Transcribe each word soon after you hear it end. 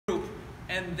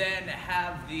and then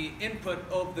have the input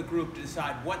of the group to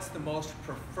decide what's the most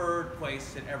preferred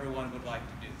place that everyone would like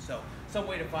to do. So some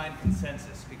way to find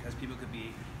consensus, because people could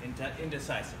be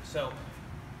indecisive. So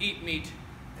EatMeet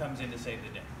comes in to save the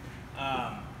day.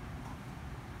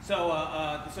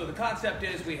 So the concept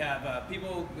is we have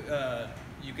people,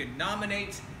 you can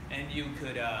nominate, and you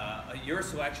could, your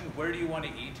selection, where do you want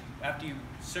to eat, after you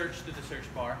search through the search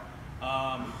bar.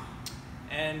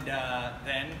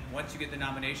 Then once you get the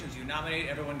nominations, you nominate,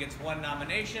 everyone gets one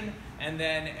nomination, and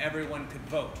then everyone could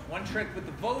vote. One trick with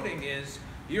the voting is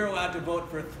you're allowed to vote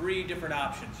for 3 different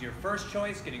options. Your first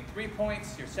choice getting 3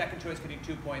 points, your second choice getting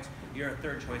 2 points, your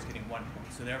third choice getting 1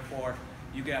 point. So therefore,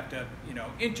 you have to,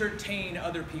 entertain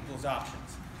other people's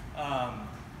options.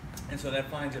 And so that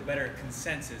finds a better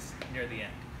consensus near the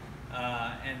end.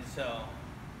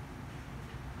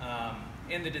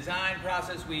 In the design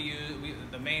process,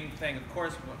 the main thing, of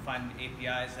course, we find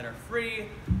APIs that are free.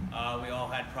 We all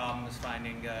had problems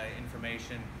finding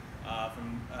information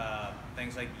from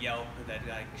things like Yelp that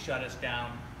shut us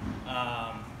down.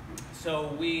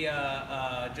 So we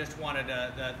just wanted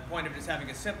the point of just having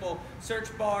a simple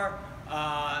search bar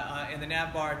in the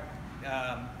nav bar,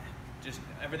 just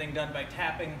everything done by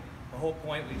tapping. The whole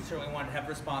point, we certainly wanted to have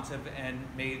responsive, and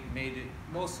made it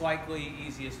most likely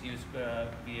easiest to use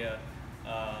via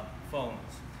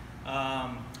phones.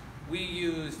 We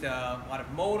used a lot of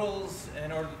modals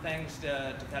in order for things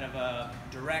to kind of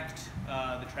direct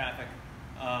the traffic,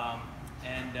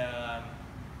 and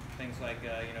things like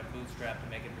Bootstrap to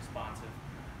make it responsive.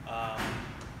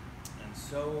 And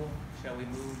so, shall we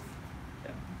move?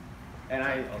 Yeah. And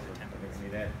I also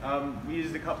need that. We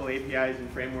used a couple APIs and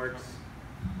frameworks.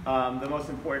 The most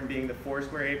important being the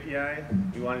Foursquare API.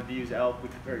 We wanted to use Yelp. We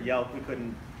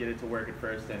couldn't get it to work at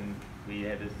first, and we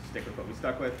had to stick with what we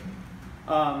stuck with.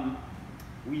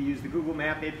 We used the Google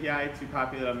Map API to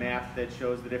populate a map that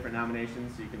shows the different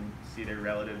nominations, so you can see their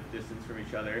relative distance from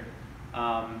each other.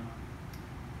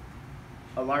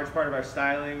 A large part of our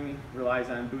styling relies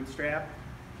on Bootstrap,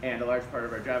 and a large part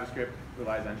of our JavaScript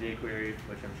relies on jQuery,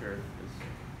 which I'm sure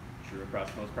is true across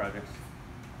most projects.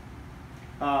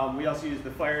 We also use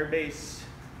the Firebase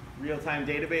Realtime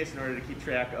database in order to keep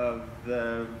track of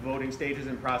the voting stages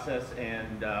and process,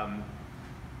 and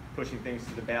pushing things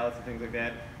to the ballots and things like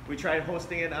that. We tried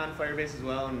hosting it on Firebase as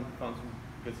well and found some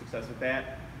good success with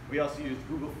that. We also used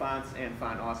Google Fonts and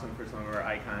Font Awesome for some of our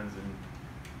icons and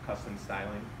custom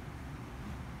styling.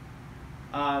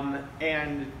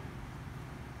 And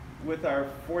with our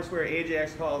Foursquare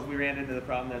AJAX calls, we ran into the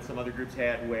problem that some other groups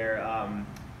had, where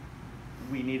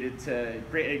we needed to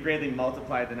greatly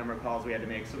multiply the number of calls we had to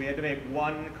make. So we had to make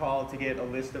one call to get a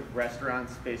list of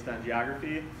restaurants based on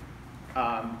geography,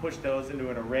 push those into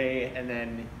an array, and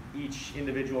then each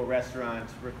individual restaurant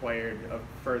required a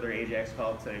further AJAX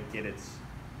call to get its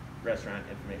restaurant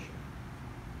information.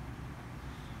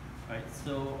 All right,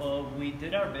 so we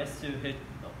did our best to hit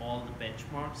all the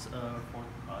benchmarks for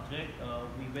the project.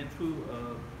 We went through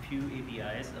a few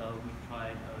APIs. We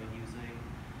tried using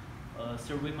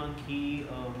SurveyMonkey.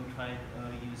 We tried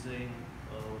using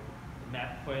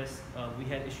MapQuest. We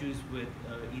had issues with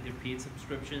either paid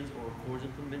subscriptions or course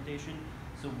implementation.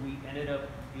 So we ended up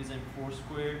using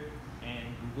Foursquare and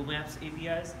Google Maps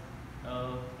APIs.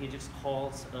 Ajax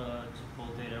calls to pull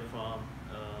data from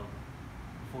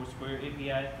Foursquare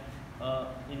API.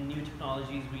 In new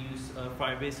technologies, we use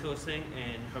Firebase Hosting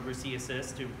and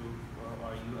Hover.css to improve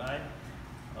our UI.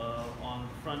 On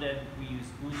the front end, we use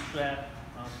Bootstrap,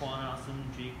 Font Awesome,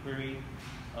 jQuery.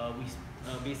 We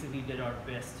basically did our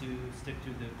best to stick to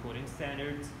the coding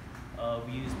standards.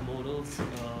 We used Modals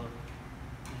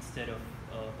instead of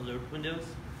alert windows.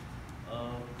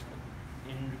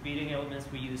 In repeating elements,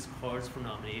 we use cards for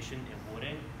nomination and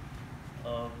voting.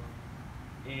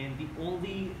 And the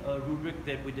only rubric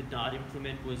that we did not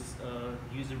implement was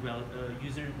user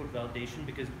input validation,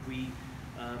 because we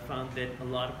found that a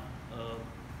lot of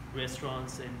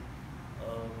restaurants and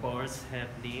bars have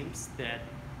names that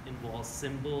involve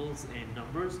symbols and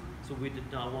numbers, so we did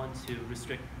not want to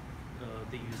restrict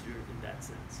the user in that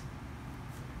sense.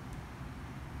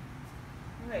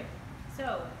 Right.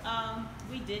 So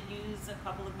we did use a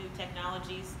couple of new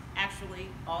technologies. Actually,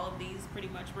 all of these pretty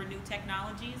much were new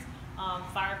technologies.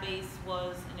 Firebase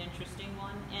was an interesting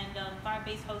one, and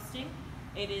Firebase Hosting,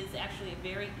 it is actually a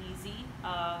very easy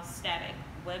static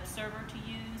web server to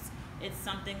use. It's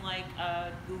something like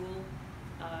Google,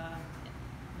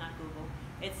 not Google,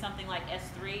 it's something like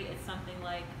S3, it's something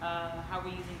like how we're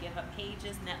using Github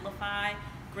Pages, Netlify,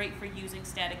 great for using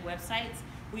static websites.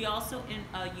 We also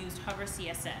used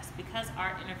Hover.css. Because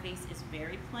our interface is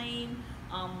very plain,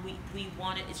 we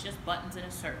wanted, it's just buttons and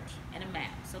a search and a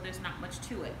map, so there's not much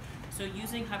to it. So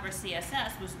using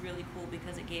Hover.css was really cool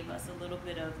because it gave us a little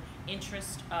bit of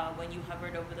interest when you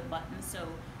hovered over the button. So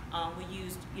we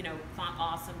used, you know, Font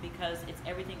Awesome because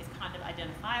everything is kind of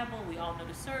identifiable. We all know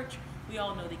the search, we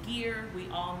all know the gear, we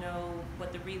all know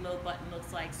what the reload button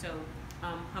looks like. So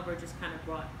Hover just kind of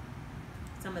brought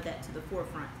some of that to the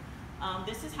forefront.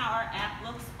 This is how our app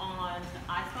looks on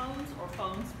iPhones or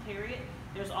phones, period.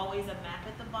 There's always a map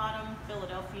at the bottom.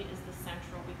 Philadelphia is the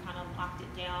central. We kind of locked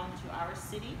it down to our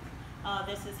city.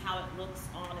 This is how it looks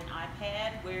on an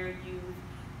iPad where you've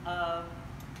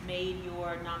made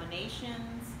your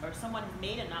nominations, or someone has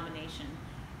made a nomination,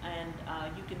 and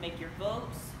you can make your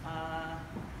votes.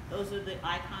 Those are the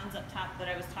icons up top that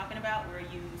I was talking about where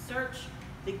you search.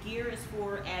 The gear is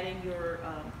for adding your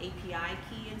API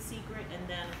key in secret, and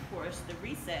then of course the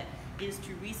reset is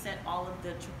to reset all of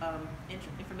the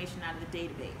information out of the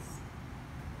database.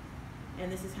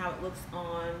 And this is how it looks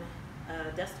on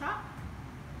desktop.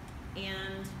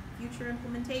 And future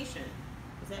implementation.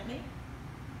 Is that me?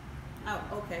 Oh,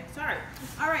 okay, sorry.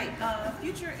 All right,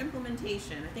 future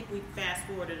implementation. I think we fast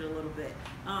forwarded a little bit.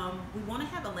 We want to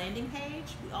have a landing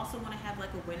page. We also want to have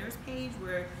like a winners page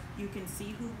where you can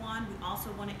see who won. We also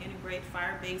want to integrate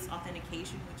Firebase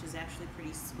authentication, which is actually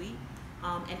pretty sweet,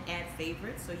 and add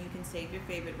favorites so you can save your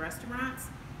favorite restaurants.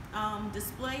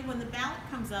 Display, when the ballot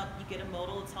comes up, you get a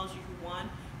modal, it tells you who won.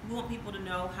 We want people to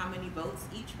know how many votes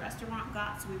each restaurant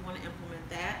got, so we want to implement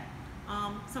that.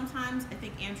 Sometimes, I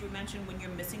think Andrew mentioned, when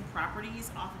you're missing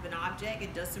properties off of an object,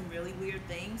 it does some really weird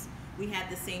things. We had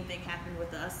the same thing happen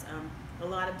with us. A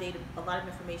lot of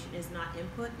information is not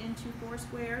input into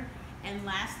Foursquare. And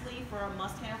lastly, for our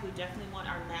must-have, we definitely want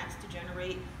our maps to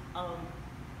generate,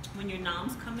 when your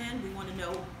noms come in, we want to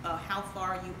know how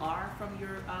far you are from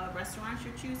your restaurants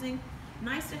you're choosing.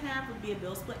 Nice to have would be a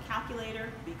bill split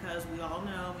calculator, because we all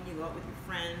know when you go out with your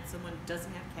friends, someone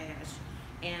doesn't have cash,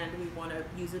 and we want to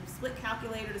use a split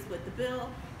calculator to split the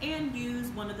bill, and use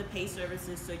one of the pay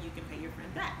services so you can pay your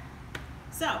friend back.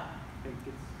 So,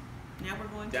 now we're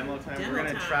going demo to time. demo We're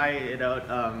going to time. try it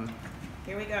out.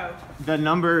 Here we go. The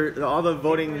number, all the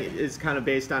voting is kind of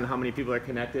based on how many people are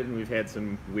connected, and we've had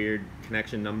some weird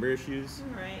connection number issues.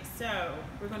 All right, so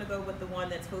we're going to go with the one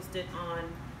that's hosted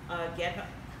on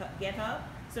GitHub.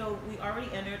 So we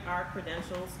already entered our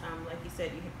credentials. Like you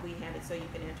said, we had it so you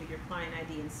can enter your client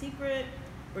ID in secret.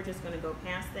 We're just going to go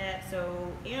past that.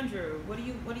 So Andrew, what do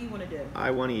you want to do?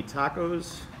 I want to eat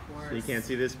tacos. So you can't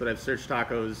see this, but I've searched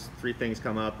tacos. 3 things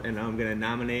come up, and I'm going to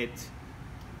nominate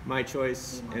my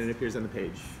choice, and it appears on the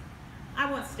page.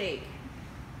 I want steak,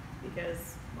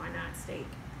 because why not steak?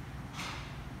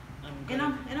 And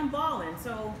I'm balling,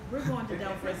 so we're going to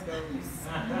Del Frisco's.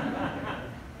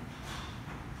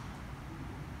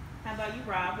 How about you,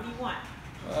 Rob? What do you want?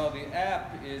 Well, the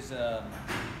app is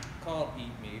called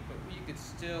EatMeet, but you could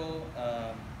still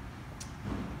have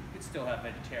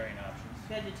vegetarian options.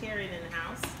 Vegetarian in the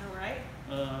house, all right.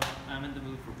 I'm in the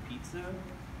mood for pizza, so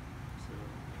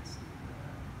let's do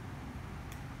that.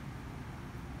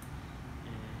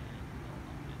 And I'll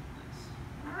nominate this.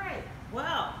 All right,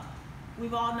 well,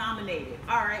 we've all nominated.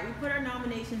 All right, we put our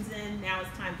nominations in, now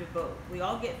it's time to vote. We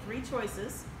all get 3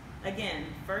 choices. Again,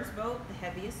 first vote, the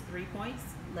heaviest, 3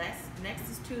 points, less, next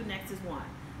is 2, next is 1.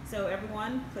 So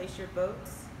everyone, place your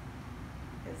votes,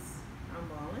 because I'm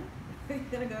balling. We're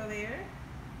gonna go there.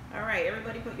 All right,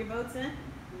 everybody put your votes in.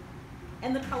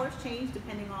 And the colors change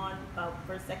depending on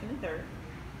first, second, and third.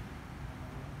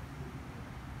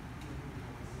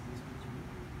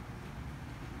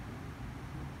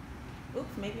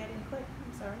 Oops, maybe I didn't click,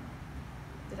 I'm sorry.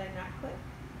 Did I not click?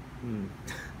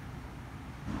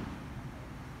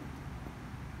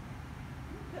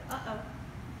 Uh-oh.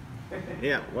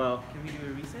 Yeah, well, Can we do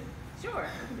a reset? Sure.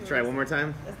 we can do try it. one more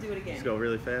time. Let's do it again. Let's go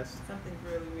really fast. Something's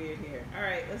really weird here. All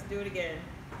right, let's do it again.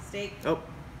 Steak. Oh.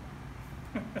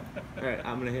 All right,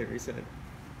 I'm going to hit reset.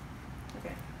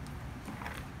 Okay.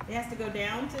 It has to go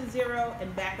down to 0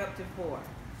 and back up to 4.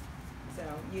 So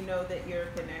you know that you're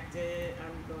connected.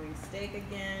 I'm going steak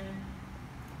again.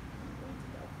 I'm going to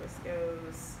Del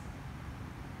Frisco's.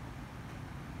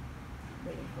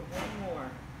 Waiting for one more.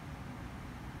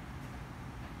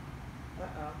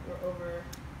 Uh-oh, we're over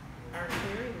our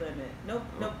query limit. Nope,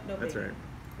 nope, no biggie. That's right.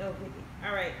 No biggie.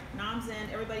 All right, noms in.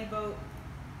 Everybody vote.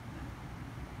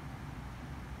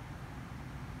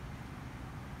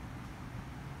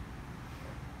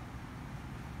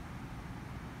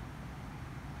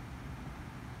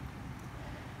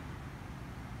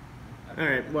 All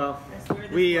right, well, That's where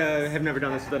this we was. have never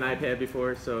done this with an iPad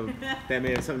before, so that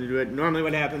may have something to do with it. Normally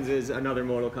what happens is another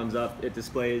modal comes up, it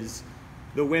displays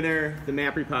the winner, the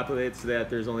map repopulates so that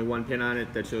there's only one pin on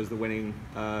it that shows the winning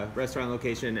restaurant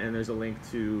location, and there's a link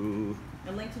to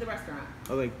A link to the restaurant.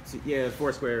 the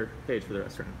Foursquare page for the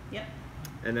restaurant. Yep.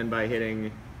 And then by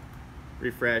hitting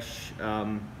refresh,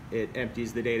 it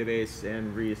empties the database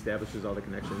and reestablishes all the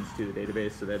connections to the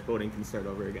database so that voting can start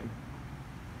over again.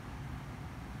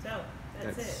 So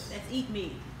that's it. That's eat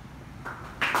meat.